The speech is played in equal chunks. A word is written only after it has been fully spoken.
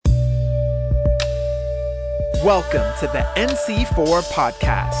Welcome to the NC4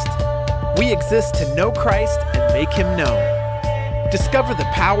 podcast. We exist to know Christ and make him known. Discover the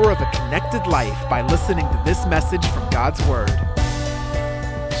power of a connected life by listening to this message from God's Word.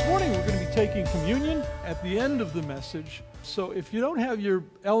 This morning we're going to be taking communion at the end of the message. So if you don't have your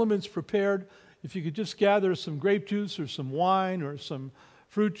elements prepared, if you could just gather some grape juice or some wine or some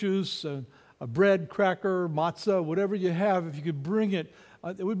fruit juice, a bread, cracker, matzah, whatever you have, if you could bring it,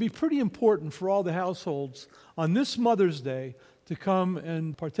 it would be pretty important for all the households on this Mother's Day to come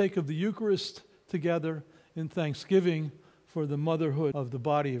and partake of the Eucharist together in thanksgiving for the motherhood of the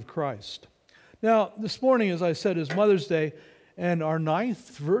body of Christ. Now, this morning, as I said, is Mother's Day and our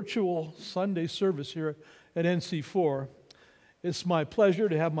 9th virtual Sunday service here at NC4. It's my pleasure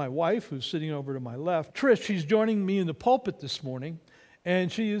to have my wife, who's sitting over to my left, Trish. She's joining me in the pulpit this morning,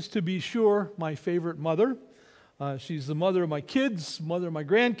 and she is, to be sure, my favorite mother. She's the mother of my kids, mother of my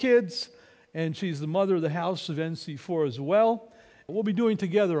grandkids, and she's the mother of the house of NC4 as well. We'll be doing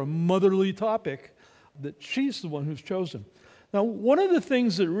together a motherly topic that she's the one who's chosen. Now, one of the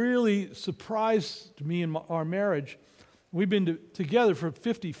things that really surprised me in our marriage, we've been together for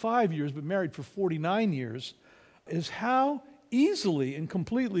 55 years, but married for 49 years, is how easily and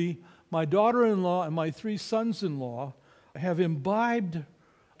completely my daughter-in-law and my 3 sons-in-law have imbibed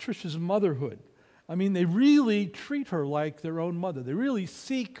Trish's motherhood. I mean, they really treat her like their own mother. They really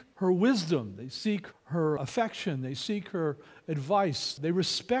seek her wisdom. They seek her affection. They seek her advice. They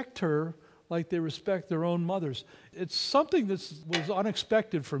respect her like they respect their own mothers. It's something that was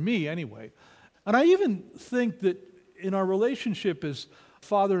unexpected for me anyway. And I even think that in our relationship as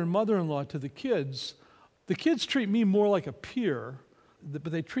father and mother-in-law to the kids treat me more like a peer,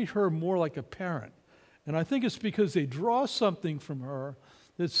 but they treat her more like a parent. And I think it's because they draw something from her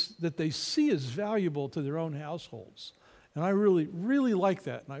that they see as valuable to their own households. And I really, really like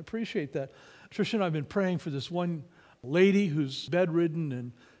that, and I appreciate that. Tricia and I have been praying for this one lady who's bedridden,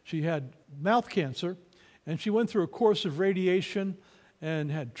 and she had mouth cancer, and she went through a course of radiation and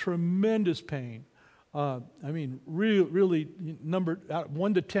had tremendous pain. Really numbered out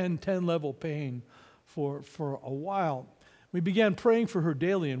 1 to 10 level pain for a while. We began praying for her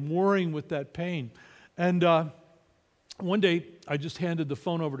daily and warring with that pain. And one day, I just handed the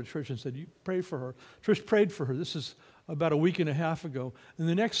phone over to Trish and said, "You pray for her." Trish prayed for her. This is about a week and a half ago. And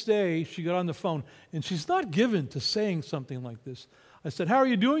the next day, she got on the phone, and she's not given to saying something like this. I said, "How are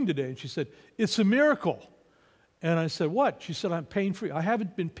you doing today?" And she said, "It's a miracle." And I said, "What?" She said, "I'm pain-free. I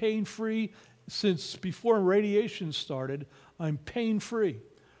haven't been pain-free since before radiation started. I'm pain-free."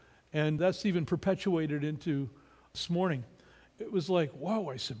 And that's even perpetuated into this morning. It was like, whoa.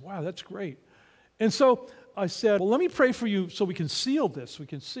 I said, "Wow, that's great." And so I said, "Well, let me pray for you so we can seal this. We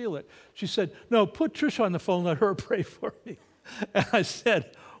can seal it." She said, "No, put Trish on the phone, let her pray for me." And I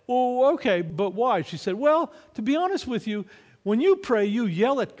said, "Well, okay, but why?" She said, "Well, to be honest with you, when you pray, you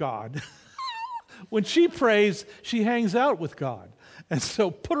yell at God. When she prays, she hangs out with God. And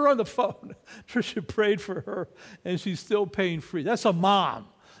so put her on the phone." Tricia prayed for her, and she's still pain-free. That's a mom.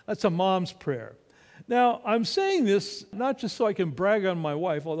 That's a mom's prayer. Now, I'm saying this not just so I can brag on my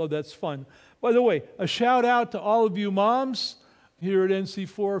wife, although that's fun. By the way, a shout out to all of you moms here at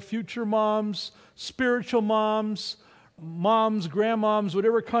NC4, future moms, spiritual moms, moms, grandmoms,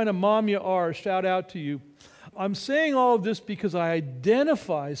 whatever kind of mom you are, shout out to you. I'm saying all of this because I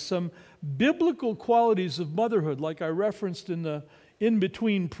identify some biblical qualities of motherhood, like I referenced in the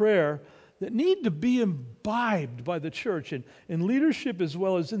in-between prayer, that need to be imbibed by the church and in leadership as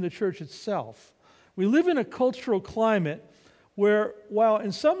well as in the church itself. We live in a cultural climate where, while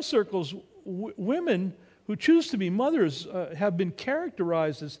in some circles, women who choose to be mothers have been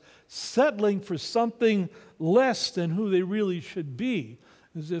characterized as settling for something less than who they really should be,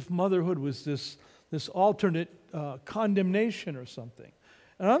 as if motherhood was this alternate condemnation or something.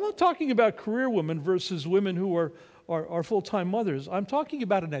 And I'm not talking about career women versus women who are full-time mothers. I'm talking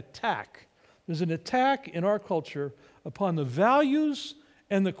about an attack. There's an attack in our culture upon the values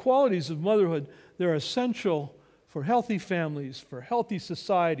and the qualities of motherhood that are essential for healthy families, for healthy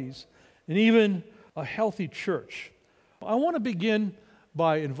societies, and even a healthy church. I want to begin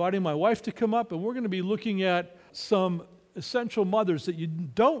by inviting my wife to come up, and we're going to be looking at some essential mothers that you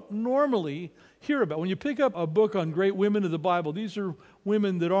don't normally hear about. When you pick up a book on great women of the Bible, these are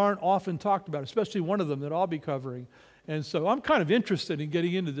women that aren't often talked about, especially one of them that I'll be covering. And so I'm kind of interested in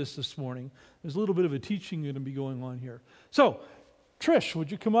getting into this morning. There's a little bit of a teaching going to be going on here. So, Trish,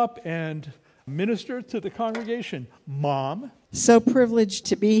 would you come up and minister to the congregation? Mom. So privileged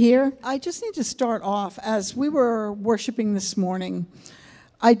to be here. I just need to start off, as we were worshiping this morning,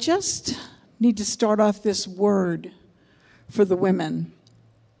 I just need to start off this word for the women.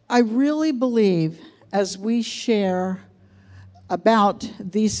 I really believe as we share about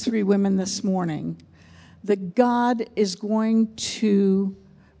these three women this morning, that God is going to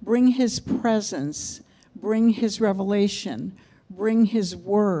bring his presence, bring his revelation, bring his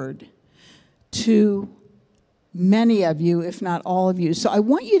word to many of you, if not all of you. So I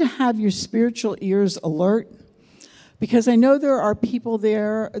want you to have your spiritual ears alert, because I know there are people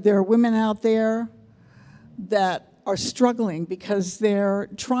there are women out there that are struggling because they're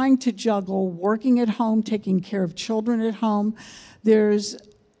trying to juggle working at home, taking care of children at home. There's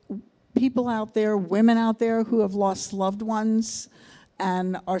people out there, women out there who have lost loved ones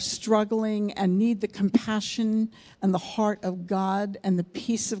and are struggling and need the compassion and the heart of God and the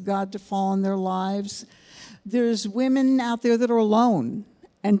peace of God to fall in their lives. There's women out there that are alone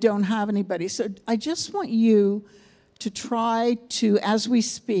and don't have anybody. So I just want you to try to, as we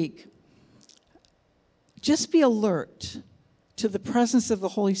speak, just be alert to the presence of the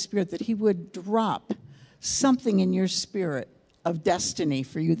Holy Spirit, that he would drop something in your spirit of destiny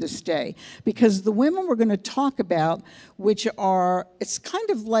for you this day. Because the women we're going to talk about, which are, it's kind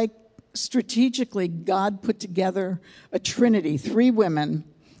of like strategically God put together a trinity, three women,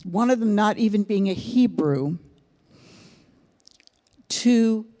 one of them not even being a Hebrew,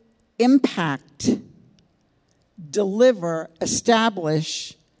 to impact, deliver,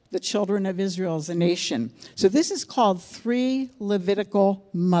 establish the children of Israel as a nation. So this is called three Levitical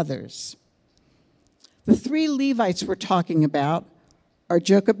mothers. The three Levites we're talking about are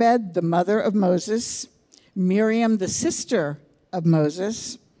Jochebed, the mother of Moses, Miriam, the sister of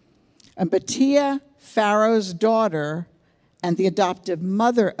Moses, and Bettiah, Pharaoh's daughter, and the adoptive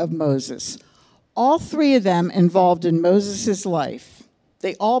mother of Moses. All three of them involved in Moses' life.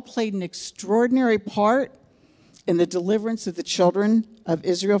 They all played an extraordinary part in the deliverance of the children of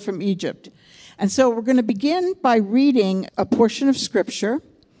Israel from Egypt. And so we're going to begin by reading a portion of Scripture,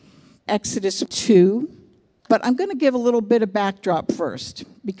 Exodus 2. But I'm going to give a little bit of backdrop first,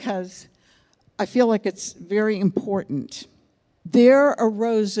 because I feel like it's very important. There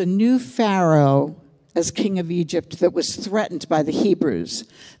arose a new Pharaoh as king of Egypt that was threatened by the Hebrews.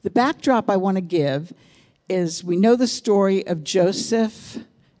 The backdrop I want to give is, we know the story of Joseph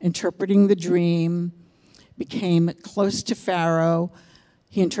interpreting the dream, became close to Pharaoh.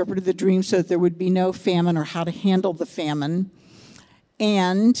 He interpreted the dream so that there would be no famine, or how to handle the famine,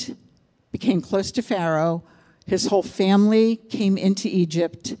 and became close to Pharaoh. His whole family came into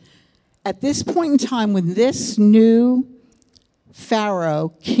Egypt. At this point in time, when this new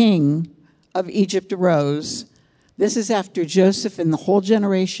Pharaoh, king of Egypt, arose, this is after Joseph and the whole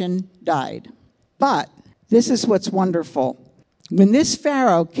generation died. But this is what's wonderful. When this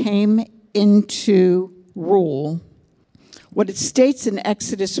Pharaoh came into rule, what it states in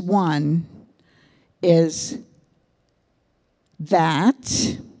Exodus 1 is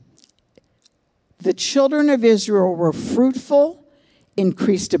that the children of Israel were fruitful,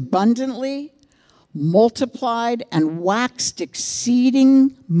 increased abundantly, multiplied, and waxed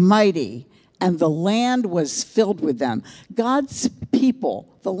exceeding mighty, and the land was filled with them. God's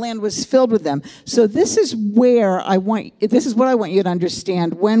people, the land was filled with them. So this is what I want you to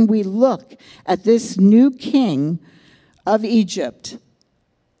understand when we look at this new king of Egypt.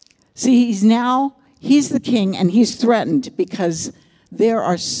 See, he's the king, and he's threatened because there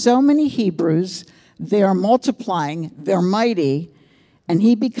are so many Hebrews, they are multiplying, they're mighty, and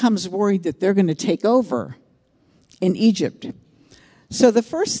he becomes worried that they're going to take over in Egypt. So the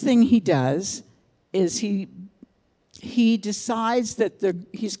first thing he does is he decides that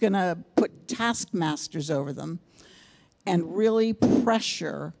he's going to put taskmasters over them and really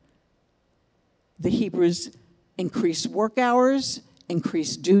pressure the Hebrews, increase work hours,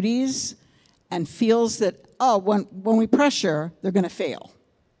 increase duties, and feels that, when we pressure, they're going to fail.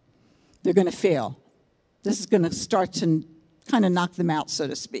 They're going to fail. This is going to start to kind of knock them out, so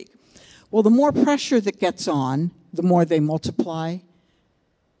to speak. Well, the more pressure that gets on, the more they multiply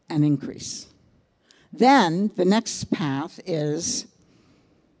and increase. Then the next path is,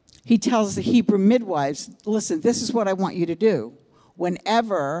 he tells the Hebrew midwives, listen, this is what I want you to do.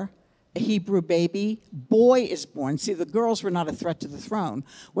 Whenever a Hebrew baby boy is born, see, the girls were not a threat to the throne.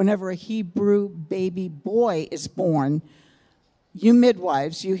 Whenever a Hebrew baby boy is born, you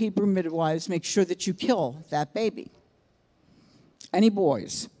Hebrew midwives, make sure that you kill that baby. Any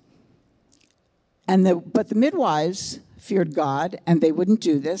boys. But the midwives feared God, and they wouldn't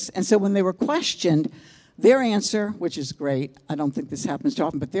do this. And so when they were questioned, their answer, which is great, I don't think this happens too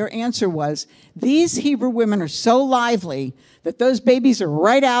often, but their answer was, these Hebrew women are so lively that those babies are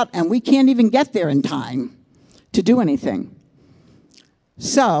right out, and we can't even get there in time to do anything.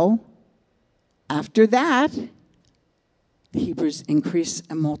 So, after that, The Hebrews increase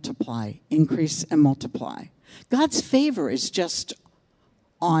and multiply, increase and multiply. God's favor is just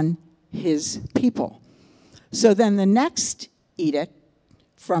on his people. So then the next edict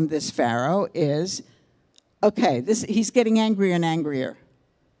from this Pharaoh is, okay, he's getting angrier and angrier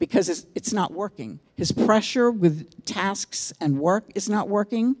because it's not working. His pressure with tasks and work is not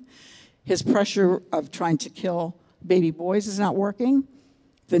working. His pressure of trying to kill baby boys is not working.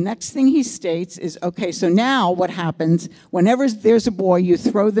 The next thing he states is, okay, so now what happens, whenever there's a boy, you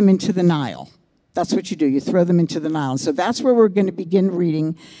throw them into the Nile. That's what you do. You throw them into the Nile. So that's where we're going to begin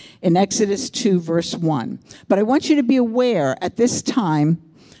reading in Exodus 2, verse 1. But I want you to be aware at this time,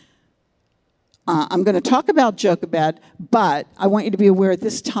 I'm going to talk about Jochebed, but I want you to be aware at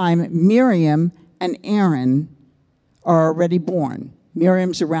this time, Miriam and Aaron are already born.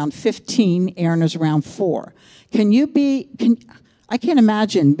 Miriam's around 15, Aaron is around 4. I can't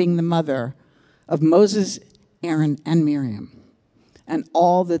imagine being the mother of Moses, Aaron, and Miriam and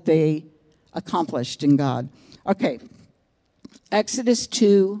all that they accomplished in God. Okay, Exodus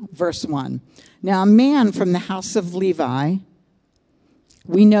 2, verse 1. Now a man from the house of Levi,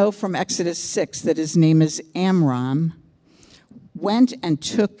 we know from Exodus 6 that his name is Amram, went and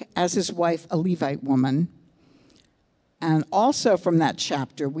took as his wife a Levite woman. And also from that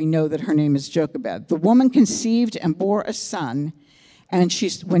chapter, we know that her name is Jochebed. The woman conceived and bore a son, and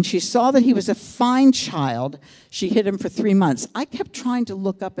when she saw that he was a fine child, she hid him for 3 months. I kept trying to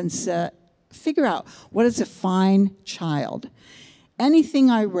look up and figure out what is a fine child. Anything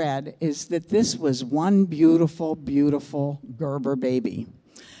I read is that this was one beautiful, beautiful Gerber baby.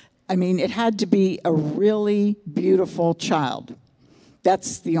 I mean, it had to be a really beautiful child.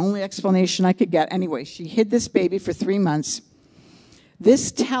 That's the only explanation I could get. Anyway, she hid this baby for 3 months.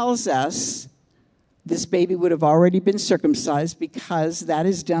 This tells us this baby would have already been circumcised because that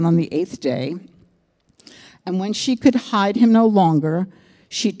is done on the 8th day. And when she could hide him no longer,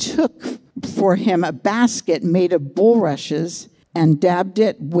 she took for him a basket made of bulrushes and dabbed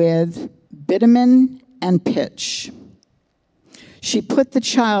it with bitumen and pitch. She put the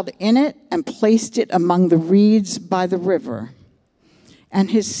child in it and placed it among the reeds by the river.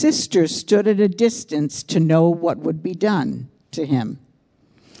 And his sister stood at a distance to know what would be done to him.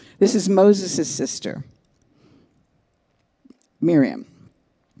 This is Moses' sister, Miriam.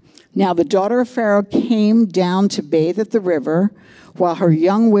 Now the daughter of Pharaoh came down to bathe at the river, while her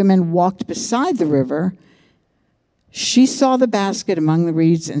young women walked beside the river. She saw the basket among the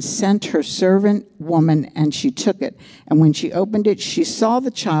reeds and sent her servant woman, and she took it. And when she opened it, she saw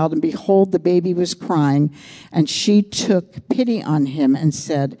the child, and behold, the baby was crying. And she took pity on him and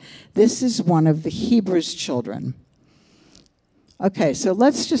said, "This is one of the Hebrews' children." Okay, so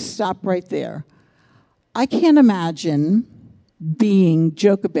let's just stop right there. I can't imagine being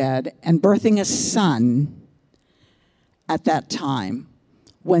Jochebed and birthing a son at that time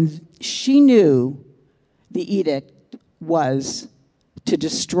when she knew the edict was to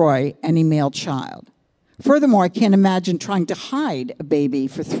destroy any male child. Furthermore, I can't imagine trying to hide a baby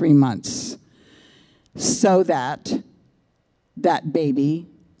for 3 months so that that baby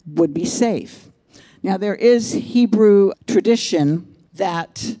would be safe. Now, there is Hebrew tradition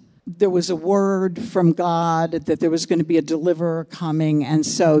that there was a word from God that there was going to be a deliverer coming, and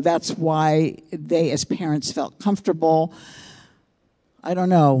so that's why they, as parents, felt comfortable. I don't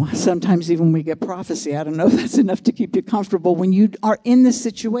know. Sometimes even when we get prophecy, I don't know if that's enough to keep you comfortable when you are in this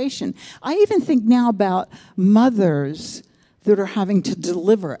situation. I even think now about mothers that are having to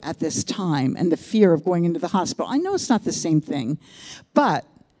deliver at this time and the fear of going into the hospital. I know it's not the same thing, but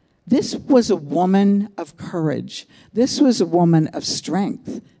this was a woman of courage. This was a woman of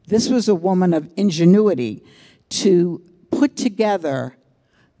strength. This was a woman of ingenuity to put together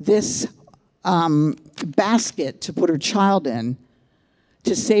this basket to put her child in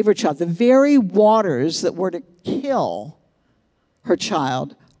to save her child. The very waters that were to kill her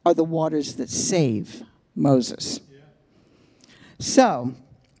child are the waters that save Moses. Yeah. So,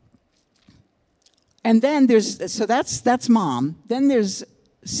 and then that's mom. Then there's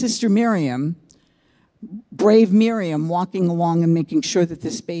Sister Miriam, brave Miriam, walking along and making sure that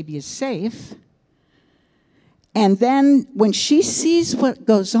this baby is safe. And then when she sees what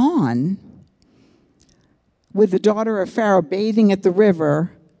goes on with the daughter of Pharaoh bathing at the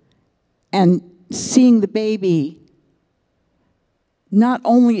river and seeing the baby, not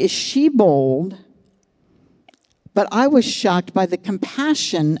only is she bold, but I was shocked by the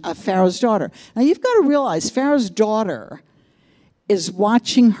compassion of Pharaoh's daughter. Now you've got to realize Pharaoh's daughter is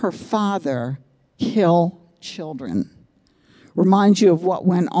watching her father kill children. Reminds you of what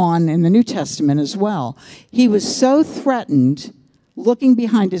went on in the New Testament as well. He was so threatened, looking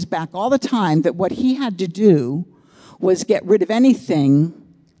behind his back all the time, that what he had to do was get rid of anything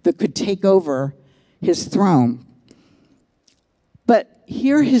that could take over his throne. But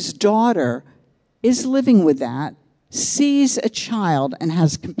here his daughter is living with that, sees a child and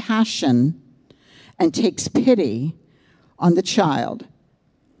has compassion and takes pity on the child.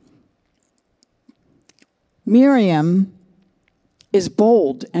 Miriam is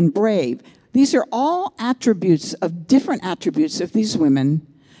bold and brave. These are all different attributes of these women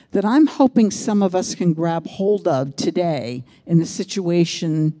that I'm hoping some of us can grab hold of today in the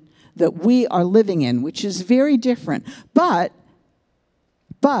situation that we are living in, which is very different. But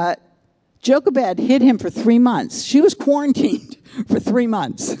Jochebed hid him for 3 months. She was quarantined for 3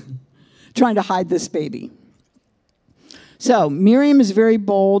 months, trying to hide this baby. So Miriam is very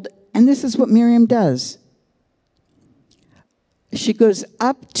bold, and this is what Miriam does. She goes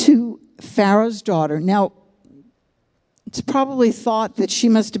up to Pharaoh's daughter. Now, it's probably thought that she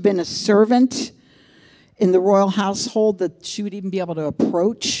must have been a servant in the royal household, that she would even be able to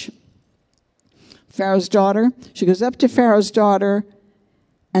approach Pharaoh's daughter. She goes up to Pharaoh's daughter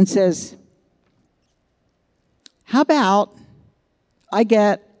and says, how about I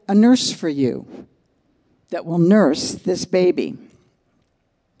get a nurse for you that will nurse this baby?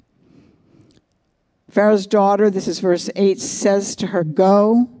 Pharaoh's daughter, this is verse 8, says to her,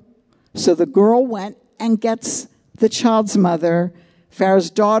 go. So the girl went and gets the child's mother. Pharaoh's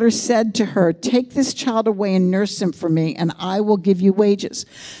daughter said to her, take this child away and nurse him for me, and I will give you wages.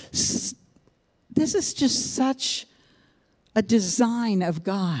 This is just such a design of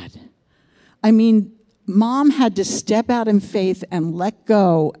God. I mean, mom had to step out in faith and let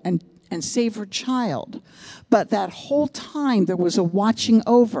go and save her child. But that whole time there was a watching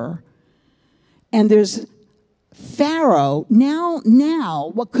over. And there's Pharaoh,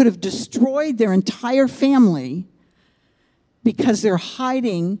 now what could have destroyed their entire family because they're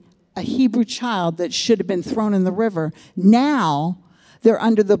hiding a Hebrew child that should have been thrown in the river. Now they're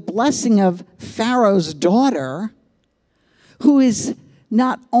under the blessing of Pharaoh's daughter, who is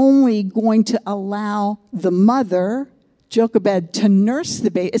not only going to allow the mother, Jochebed, to nurse the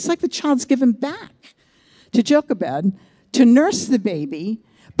baby. It's like the child's given back to Jochebed to nurse the baby,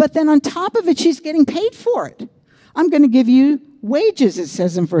 but then on top of it, she's getting paid for it. I'm going to give you wages, it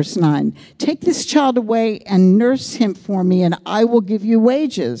says in verse 9. Take this child away and nurse him for me, and I will give you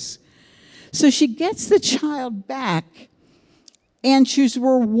wages. So she gets the child back, and she's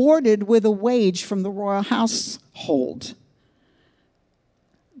rewarded with a wage from the royal household.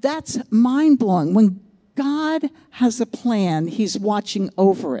 That's mind-blowing. When God has a plan, he's watching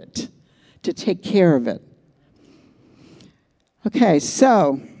over it to take care of it. Okay,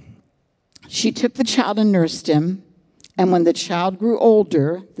 so she took the child and nursed him, and when the child grew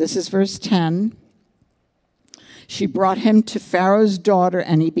older, this is verse 10, she brought him to Pharaoh's daughter,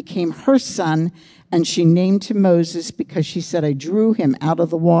 and he became her son, and she named him Moses because she said, I drew him out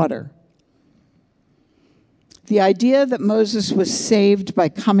of the water. The idea that Moses was saved by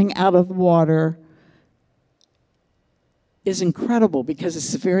coming out of the water is incredible because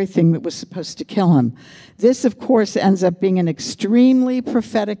it's the very thing that was supposed to kill him. This, of course, ends up being an extremely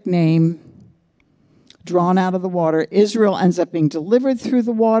prophetic name drawn out of the water. Israel ends up being delivered through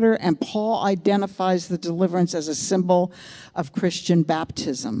the water, and Paul identifies the deliverance as a symbol of Christian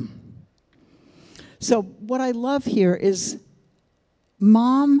baptism. So what I love here is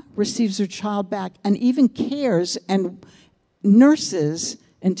mom receives her child back and even cares and nurses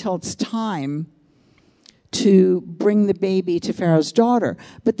until it's time to bring the baby to Pharaoh's daughter.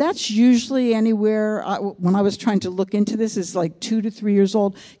 But that's usually anywhere, when I was trying to look into this, is like 2 to 3 years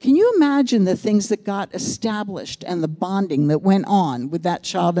old. Can you imagine the things that got established and the bonding that went on with that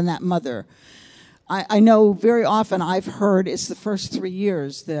child and that mother? I know very often I've heard it's the first 3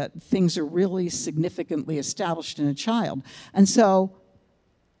 years that things are really significantly established in a child. And so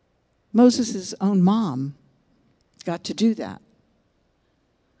Moses' own mom got to do that.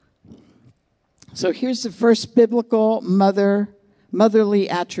 So here's the first biblical motherly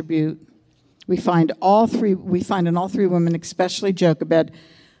attribute we find in all three women, especially Jochebed.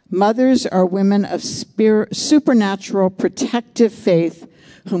 Mothers are women of supernatural protective faith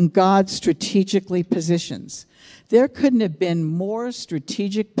whom God strategically positions. There couldn't have been more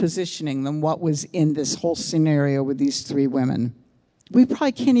strategic positioning than what was in this whole scenario with these three women. We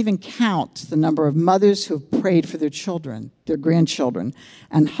probably can't even count the number of mothers who have prayed for their children, their grandchildren,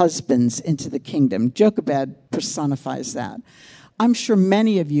 and husbands into the kingdom. Jochebed personifies that. I'm sure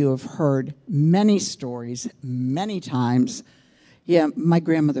many of you have heard many stories, many times. Yeah, my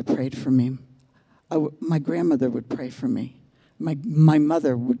grandmother prayed for me. My grandmother would pray for me. My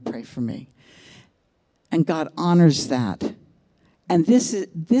mother would pray for me. And God honors that. And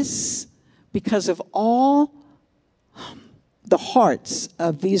this because of all the hearts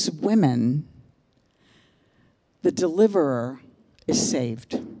of these women, the deliverer is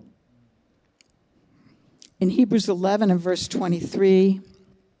saved. In Hebrews 11 and verse 23,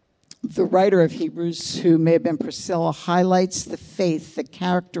 the writer of Hebrews, who may have been Priscilla, highlights the faith that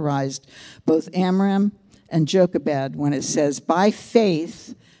characterized both Amram and Jochebed when it says, by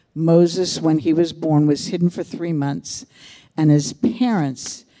faith, Moses, when he was born, was hidden for 3 months, and his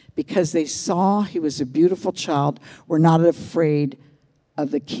parents, because they saw he was a beautiful child, were not afraid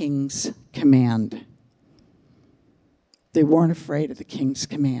of the king's command. They weren't afraid of the king's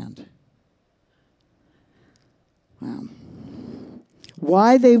command. Wow.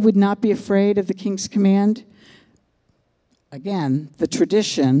 Why they would not be afraid of the king's command? Again, the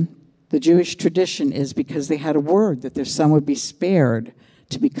Jewish tradition is because they had a word that their son would be spared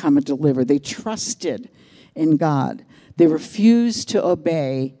to become a deliverer. They trusted in God. They refused to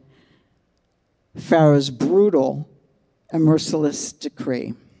obey Pharaoh's brutal and merciless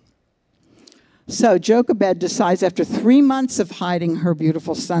decree. So Jochebed decides after 3 months of hiding her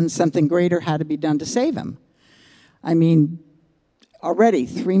beautiful son, something greater had to be done to save him. I mean, already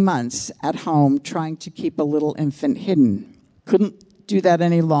 3 months at home trying to keep a little infant hidden. Couldn't do that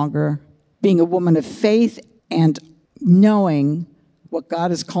any longer. Being a woman of faith and knowing what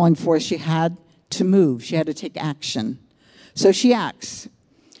God is calling for, she had to move. She had to take action. So she acts.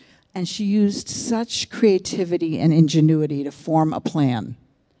 And she used such creativity and ingenuity to form a plan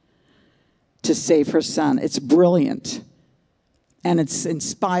to save her son. It's brilliant. And it's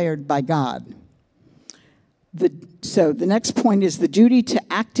inspired by God. So the next point is the duty to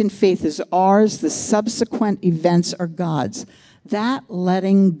act in faith is ours. The subsequent events are God's. That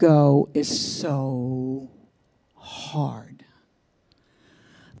letting go is so hard.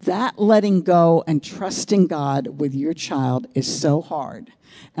 That letting go and trusting God with your child is so hard.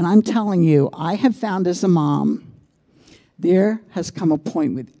 And I'm telling you, I have found as a mom, there has come a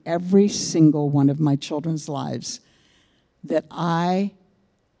point with every single one of my children's lives that I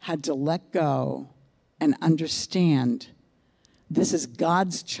had to let go and understand this is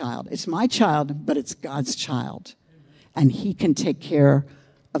God's child. It's my child, but it's God's child. And he can take care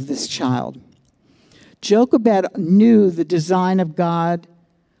of this child. Jochebed knew the design of God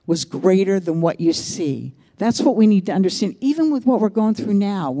was greater than what you see. That's what we need to understand. Even with what we're going through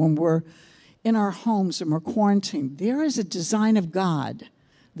now, when we're in our homes and we're quarantined, there is a design of God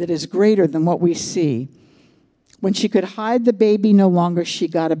that is greater than what we see. When she could hide the baby no longer, she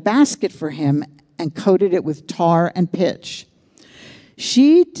got a basket for him and coated it with tar and pitch.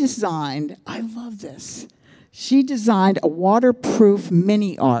 She designed, I love this, she designed a waterproof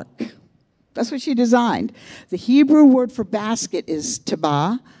mini ark. That's what she designed. The Hebrew word for basket is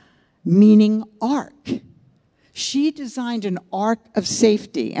tabah, meaning ark. She designed an ark of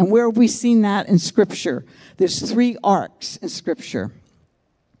safety. And where have we seen that in Scripture? There's 3 arks in Scripture.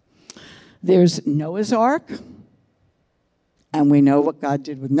 There's Noah's ark, and we know what God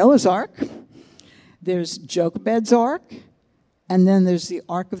did with Noah's ark. There's Jochebed's ark, and then there's the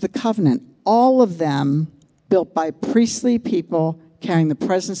Ark of the Covenant. All of them built by priestly people carrying the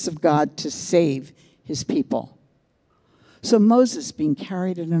presence of God to save his people. So Moses being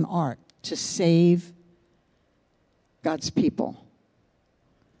carried in an ark to save God's people.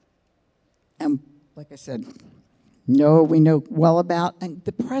 And like I said, Noah we know well about, and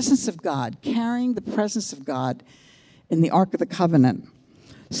the presence of God, carrying the presence of God in the Ark of the Covenant.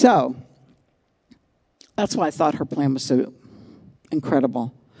 So that's why I thought her plan was so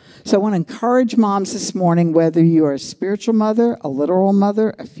incredible. So I want to encourage moms this morning, whether you are a spiritual mother, a literal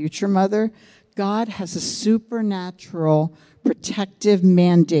mother, a future mother, God has a supernatural protective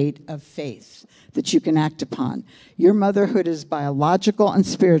mandate of faith that you can act upon. Your motherhood is biological and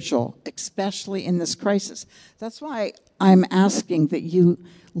spiritual, especially in this crisis. That's why I'm asking that you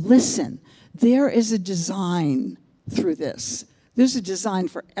listen. There is a design through this. There's a design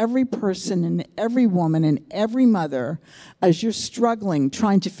for every person and every woman and every mother as you're struggling,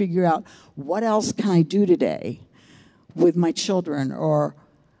 trying to figure out what else can I do today with my children, or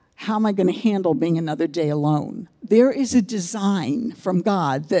how am I going to handle being another day alone? There is a design from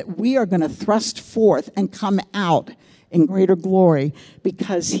God that we are going to thrust forth and come out in greater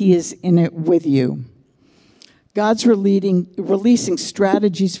because he is in it with you. God's releasing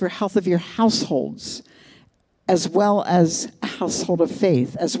strategies for health of your households, as well as a household of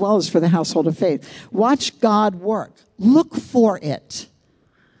faith, as well as for the household of faith. Watch God work. Look for it.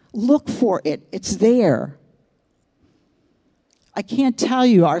 Look for it. It's there. I can't tell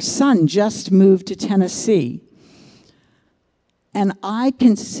you, our son just moved to Tennessee. And I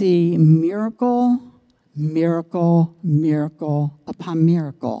can see miracle, miracle, miracle upon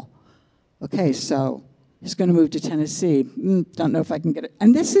miracle. Okay, so He's going to move to Tennessee. Don't know if I can get it.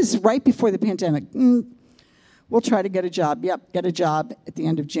 And this is right before the pandemic. We'll try to get a job. Yep, get a job at the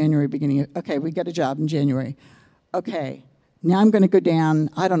end of January, beginning of, okay, we get a job in January. Okay, now I'm going to go down.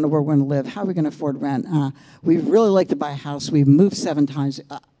 I don't know where we're going to live. How are we going to afford rent? We'd really like to buy a house. We've moved 7 times.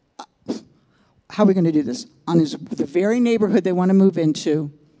 How are we going to do this? The very neighborhood they want to move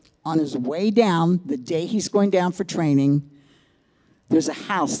into, on his way down, the day he's going down for training, there's a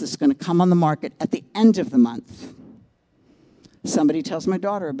house that's going to come on the market at the end of the month. Somebody tells my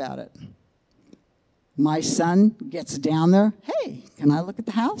daughter about it. My son gets down there. Hey, can I look at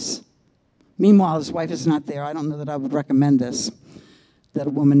the house? Meanwhile, his wife is not there. I don't know that I would recommend this, that a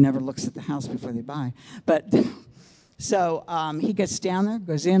woman never looks at the house before they buy. But so he gets down there,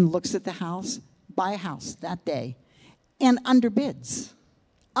 goes in, looks at the house, buy a house that day, and underbids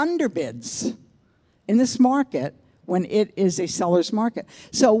in this market when it is a seller's market.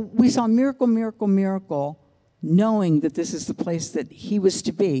 So we saw miracle, miracle, miracle, knowing that this is the place that he was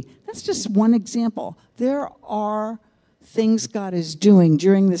to be. That's just one example. There are things God is doing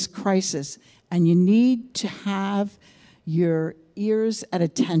during this crisis, and you need to have your ears at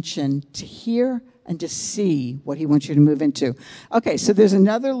attention to hear and to see what he wants you to move into. Okay, so there's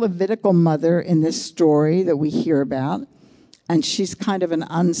another Levitical mother in this story that we hear about, and she's kind of an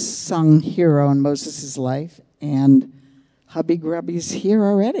unsung hero in Moses' life, and Hubby Grubby's here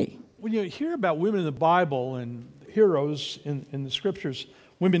already. When you hear about women in the Bible and heroes in the scriptures,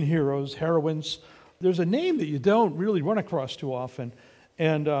 women heroes, heroines, there's a name that you don't really run across too often.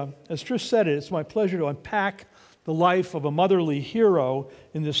 And as Trish said it's my pleasure to unpack the life of a motherly hero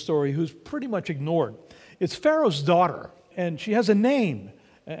in this story who's pretty much ignored. It's Pharaoh's daughter, and she has a name.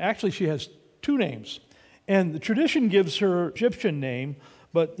 Actually, she has 2 names. And the tradition gives her Egyptian name,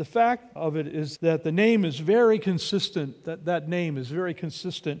 but the fact of it is that the name is very consistent, that name is very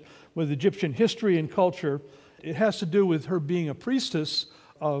consistent with Egyptian history and culture. It has to do with her being a priestess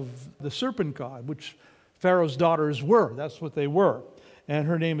of the serpent god, which Pharaoh's daughters were. That's what they were. And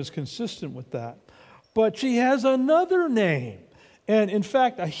her name is consistent with that. But she has another name, and in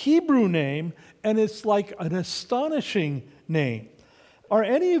fact, a Hebrew name, and it's like an astonishing name. Are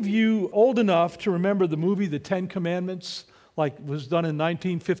any of you old enough to remember the movie The 10 Commandments? Like was done in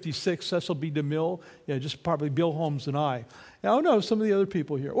 1956, Cecil B. DeMille, just probably Bill Holmes and I. Now, no, some of the other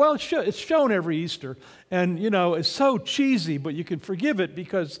people here. Well, it's shown every Easter, and it's so cheesy, but you can forgive it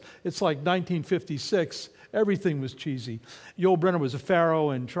because it's like 1956. Everything was cheesy. Yul Brynner was a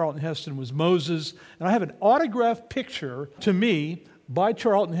Pharaoh, and Charlton Heston was Moses. And I have an autographed picture to me by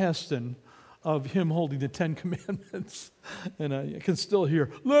Charlton Heston of him holding the 10 Commandments. And I can still hear,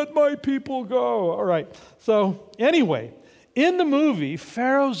 "Let my people go." All right. So anyway, in the movie,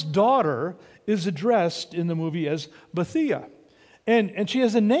 Pharaoh's daughter is addressed in the movie as Bethia. And she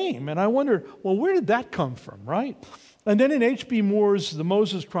has a name. And I wonder, well, where did that come from, right? And then in H.B. Moore's The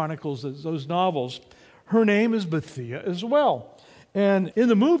Moses Chronicles, those novels, her name is Bethia as well. And in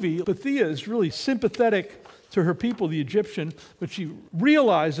the movie, Bethia is really sympathetic to her people, the Egyptian, but she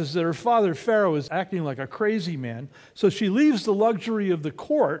realizes that her father, Pharaoh, is acting like a crazy man. So she leaves the luxury of the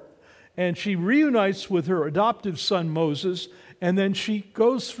court, and she reunites with her adoptive son, Moses, and then she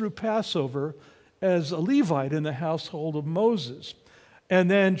goes through Passover as a Levite in the household of Moses. And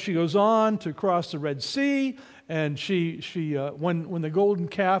then she goes on to cross the Red Sea, and when the golden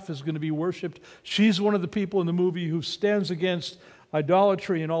calf is going to be worshipped, she's one of the people in the movie who stands against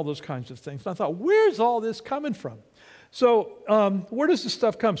idolatry and all those kinds of things. And I thought, where's all this coming from? So where does this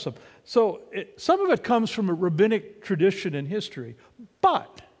stuff come from? So some of it comes from a rabbinic tradition and history.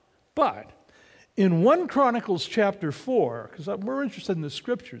 But in 1 Chronicles chapter 4, because we're interested in the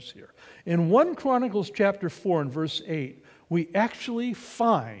scriptures here, in 1 Chronicles chapter 4 and verse 8, we actually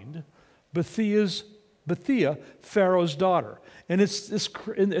find Bethia, Pharaoh's daughter. And it's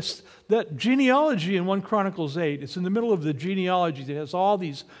that genealogy in 1 Chronicles 8. It's in the middle of the genealogy that has all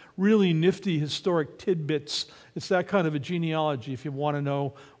these really nifty historic tidbits. It's that kind of a genealogy if you want to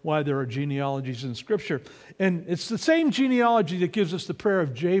know why there are genealogies in Scripture. And it's the same genealogy that gives us the prayer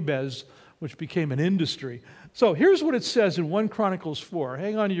of Jabez, which became an industry. So here's what it says in 1 Chronicles 4.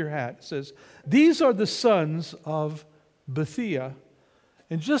 Hang on to your hat. It says, "These are the sons of Bethia."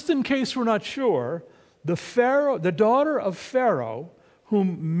 And just in case we're not sure, the daughter of Pharaoh,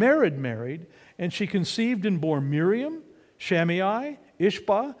 whom Merid married, and she conceived and bore Miriam, Shammai,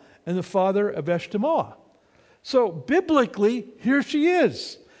 Ishbah, and the father of Eshtemoa. So biblically, here she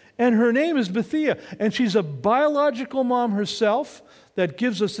is. And her name is Bethia. And she's a biological mom herself that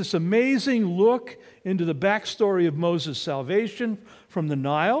gives us this amazing look into the backstory of Moses' salvation from the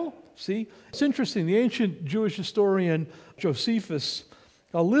Nile. See? It's interesting. The ancient Jewish historian Josephus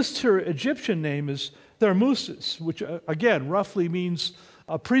lists her Egyptian name as thermusis, which again roughly means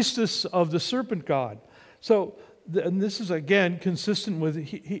a priestess of the serpent god. So, and this is again consistent with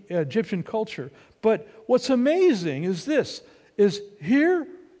Egyptian culture. But what's amazing is this, is here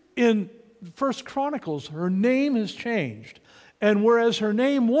in First Chronicles, her name has changed. And whereas her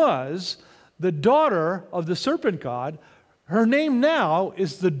name was the daughter of the serpent god, her name now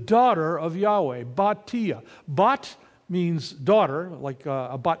is the daughter of Yahweh, Batia. Bat means daughter, like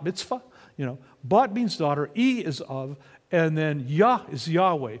a bat mitzvah. Bat means daughter, E is of, and then Yah is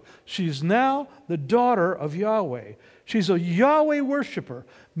Yahweh. She's now the daughter of Yahweh. She's a Yahweh worshiper,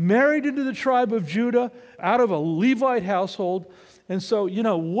 married into the tribe of Judah, out of a Levite household. And so,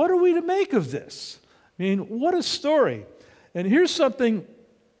 what are we to make of this? I mean, what a story. And here's something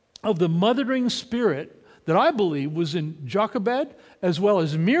of the mothering spirit that I believe was in Jochebed as well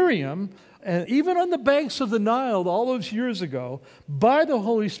as Miriam, and even on the banks of the Nile all those years ago, by the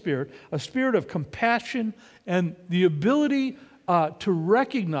Holy Spirit, a spirit of compassion and the ability to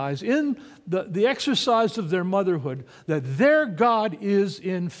recognize in the exercise of their motherhood that their God is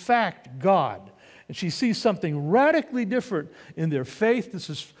in fact God. And she sees something radically different in their faith. This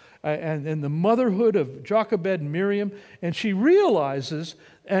is and the motherhood of Jochebed and Miriam, and she realizes,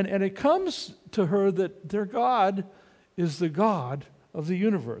 and it comes to her that their God is the God of the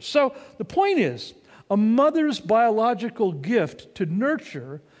universe. So the point is, a mother's biological gift to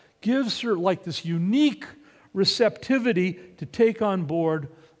nurture gives her like this unique receptivity to take on board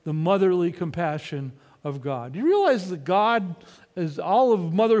the motherly compassion of God. Do you realize that God is all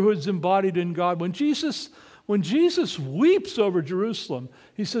of motherhood's embodied in God? When Jesus weeps over Jerusalem,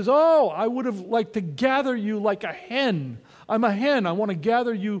 he says, "Oh, I would have liked to gather you like a hen. I'm a hen. I want to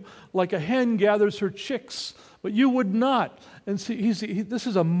gather you like a hen gathers her chicks, but you would not." And see, this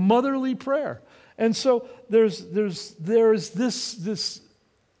is a motherly prayer. And so there's this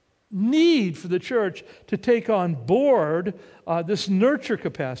need for the church to take on board this nurture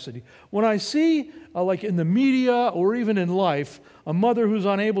capacity. When I see, like in the media or even in life, a mother who's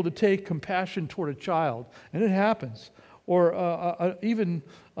unable to take compassion toward a child, and it happens, or even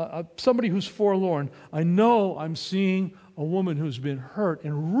somebody who's forlorn, I know I'm seeing a woman who's been hurt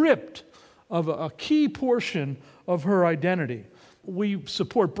and ripped of a key portion of her identity. We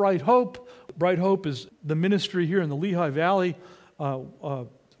support Bright Hope. Bright Hope is the ministry here in the Lehigh Valley,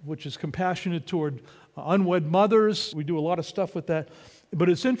 which is compassionate toward unwed mothers. We do a lot of stuff with that. But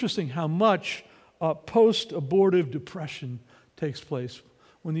it's interesting how much post-abortive depression takes place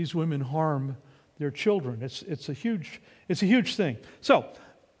when these women harm their children. It's a huge thing. So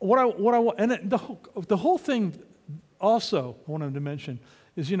what I want, and the whole thing also I wanted to mention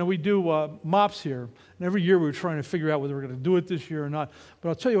is, we do MOPS here, and every year we're trying to figure out whether we're going to do it this year or not. But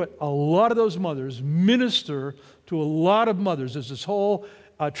I'll tell you what, a lot of those mothers minister to a lot of mothers. There's this whole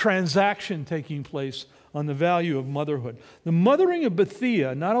transaction taking place on the value of motherhood. The mothering of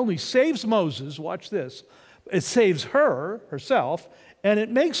Bethia not only saves Moses, watch this, it saves herself, and it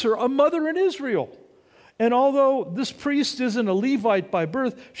makes her a mother in Israel. And although this priest isn't a Levite by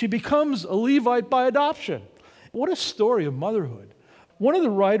birth, she becomes a Levite by adoption. What a story of motherhood. One of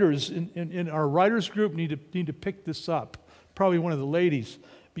the writers in our writers group need to pick this up, probably one of the ladies,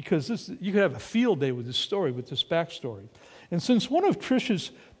 because you could have a field day with this story, with this backstory. And since one of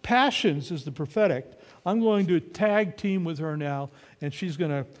Trish's passions is the prophetic, I'm going to tag team with her now, and she's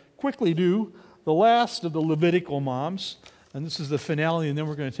going to quickly do the last of the Levitical moms, and this is the finale, and then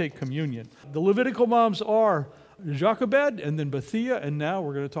we're going to take communion. The Levitical moms are Jochebed, and then Bethia, and now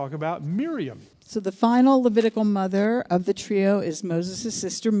we're going to talk about Miriam. So the final Levitical mother of the trio is Moses'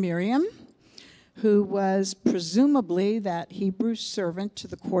 sister Miriam, who was presumably that Hebrew servant to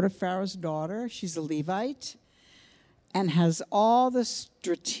the court of Pharaoh's daughter. She's a Levite and has all the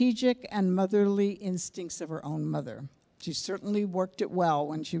strategic and motherly instincts of her own mother. She certainly worked it well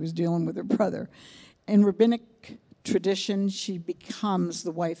when she was dealing with her brother. In rabbinic tradition, she becomes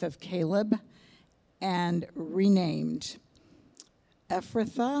the wife of Caleb and renamed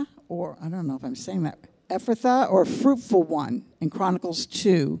Ephrathah, or I don't know if I'm saying that, Ephrathah, or fruitful one in Chronicles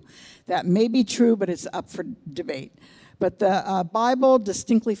 2. That may be true, but it's up for debate. But the Bible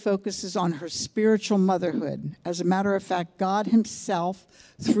distinctly focuses on her spiritual motherhood. As a matter of fact, God himself,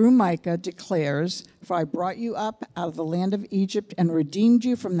 through Micah, declares, "For I brought you up out of the land of Egypt and redeemed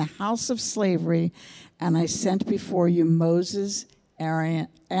you from the house of slavery, and I sent before you Moses, Aaron,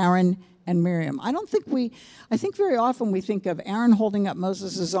 and Miriam." I think very often we think of Aaron holding up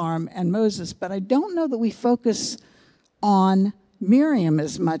Moses' arm and Moses, but I don't know that we focus on Miriam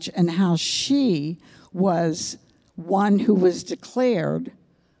as much and how she was one who was declared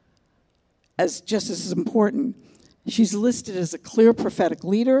as just as important. She's listed as a clear prophetic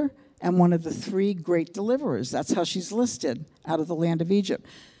leader, and one of the 3 great deliverers. That's how she's listed out of the land of Egypt.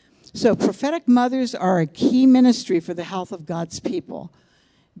 So prophetic mothers are a key ministry for the health of God's people.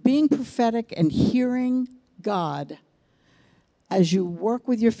 Being prophetic and hearing God as you work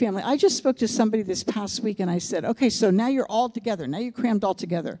with your family. I just spoke to somebody this past week and I said, okay, so now you're all together. Now you're crammed all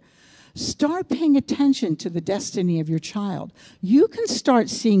together. Start paying attention to the destiny of your child. You can start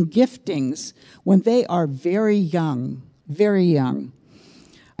seeing giftings when they are very young, very young.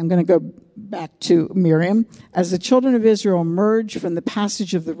 I'm going to go back to Miriam. As the children of Israel emerge from the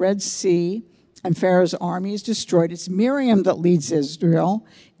passage of the Red Sea and Pharaoh's army is destroyed, it's Miriam that leads Israel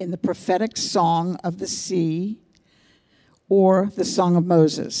in the prophetic song of the sea or the Song of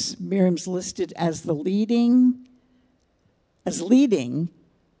Moses. Miriam's listed as leading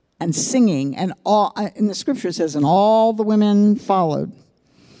and singing, and all in the scripture it says, and all the women followed.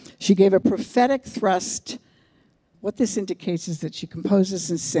 She gave a prophetic thrust. What this indicates is that she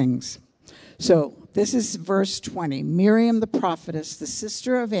composes and sings. So this is verse 20. Miriam the prophetess, the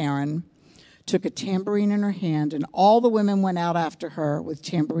sister of Aaron, took a tambourine in her hand, and all the women went out after her with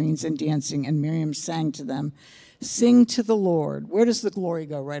tambourines and dancing, and Miriam sang to them, "Sing to the Lord." Where does the glory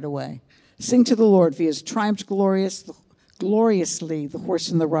go right away? Sing to the Lord, for he has triumphed gloriously. The horse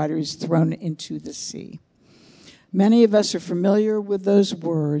and the rider is thrown into the sea. Many of us are familiar with those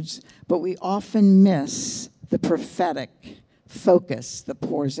words, but we often miss the prophetic focus that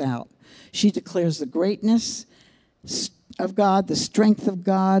pours out. She declares the greatness of God, the strength of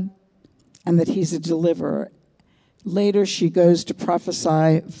God, and that he's a deliverer. Later, she goes to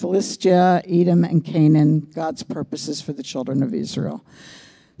prophesy Philistia, Edom, and Canaan, God's purposes for the children of Israel.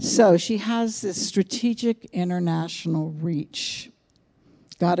 So she has this strategic international reach.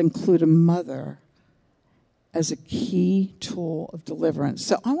 God included mother as a key tool of deliverance.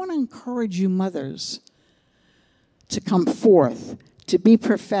 So I want to encourage you mothers to come forth, to be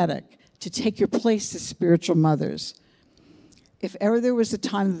prophetic, to take your place as spiritual mothers. If ever there was a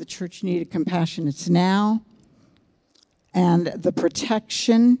time that the church needed compassion, it's now. And the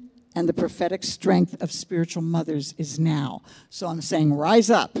protection and the prophetic strength of spiritual mothers is now. So I'm saying rise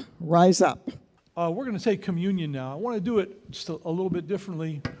up, rise up. We're going to take communion now. I want to do it just a little bit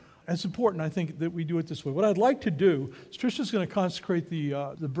differently. It's important, I think, that we do it this way. What I'd like to do is Tricia's going to consecrate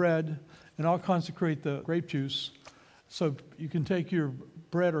the bread, and I'll consecrate the grape juice. So you can take your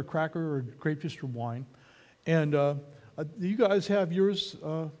bread or cracker or grape juice or wine. And you guys have yours?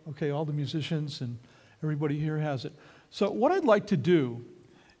 Okay, all the musicians and everybody here has it. So what I'd like to do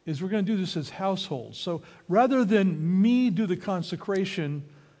is we're going to do this as households. So rather than me do the consecration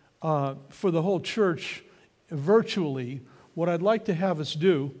for the whole church virtually, what I'd like to have us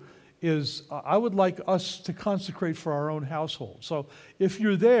do is I would like us to consecrate for our own household. So if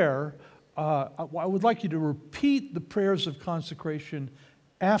you're there, I would like you to repeat the prayers of consecration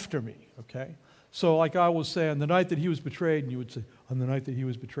after me, okay? So like I will say, on the night that he was betrayed, and you would say, on the night that he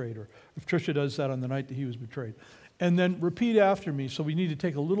was betrayed, or if Tricia does that, on the night that he was betrayed. And then repeat after me, so we need to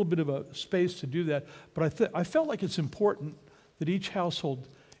take a little bit of a space to do that. But I felt like it's important that each household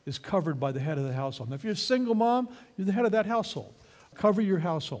is covered by the head of the household. Now, if you're a single mom, you're the head of that household. Cover your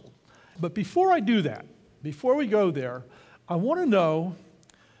household. But before I do that, before we go there, I want to know,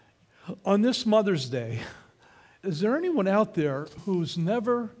 on this Mother's Day, is there anyone out there who's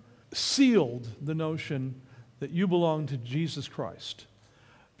never sealed the notion that you belong to Jesus Christ?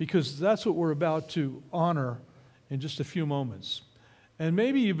 Because that's what we're about to honor in just a few moments. And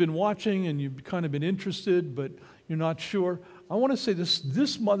maybe you've been watching and you've kind of been interested, but you're not sure. I want to say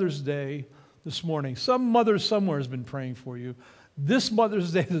this Mother's Day this morning, some mother somewhere has been praying for you. This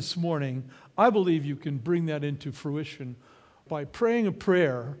Mother's Day this morning, I believe you can bring that into fruition by praying a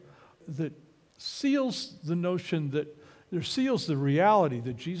prayer that seals the notion that there seals the reality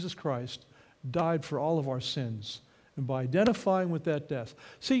that Jesus Christ died for all of our sins, and by identifying with that death.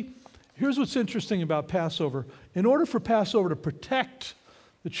 See, here's what's interesting about Passover. In order for Passover to protect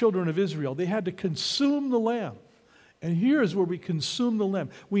the children of Israel, they had to consume the lamb. And here's where we consume the lamb.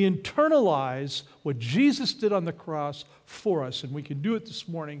 We internalize what Jesus did on the cross for us, and we can do it this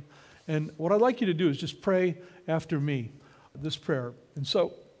morning. And what I'd like you to do is just pray after me, this prayer. And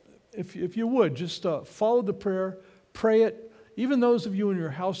so, if you would, just follow the prayer, pray it. Even those of you in your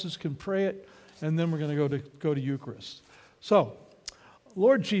houses can pray it, and then we're going to go to Eucharist. So,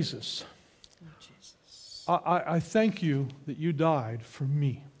 Lord Jesus, I thank you that you died for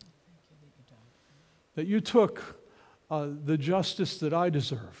me, that you took the justice that I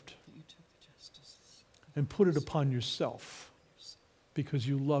deserved and put it upon yourself because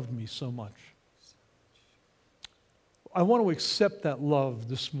you loved me so much. I want to accept that love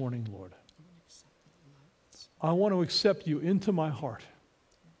this morning, Lord. I want to accept you into my heart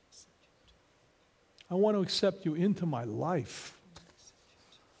I want to accept you into my life.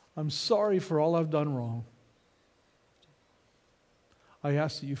 I'm sorry for all I've done wrong. I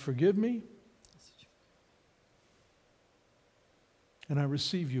ask that you forgive me, and I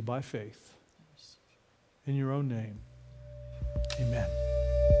receive you by faith. In your own name, amen.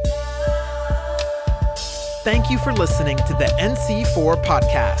 Thank you for listening to the NC4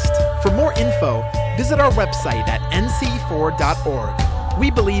 podcast. For more info, visit our website at nc4.org.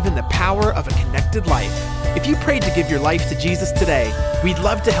 We believe in the power of a connected life. If you prayed to give your life to Jesus today, we'd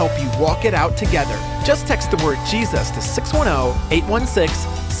love to help you walk it out together. Just text the word Jesus to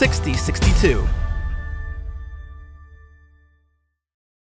 610-816-6062.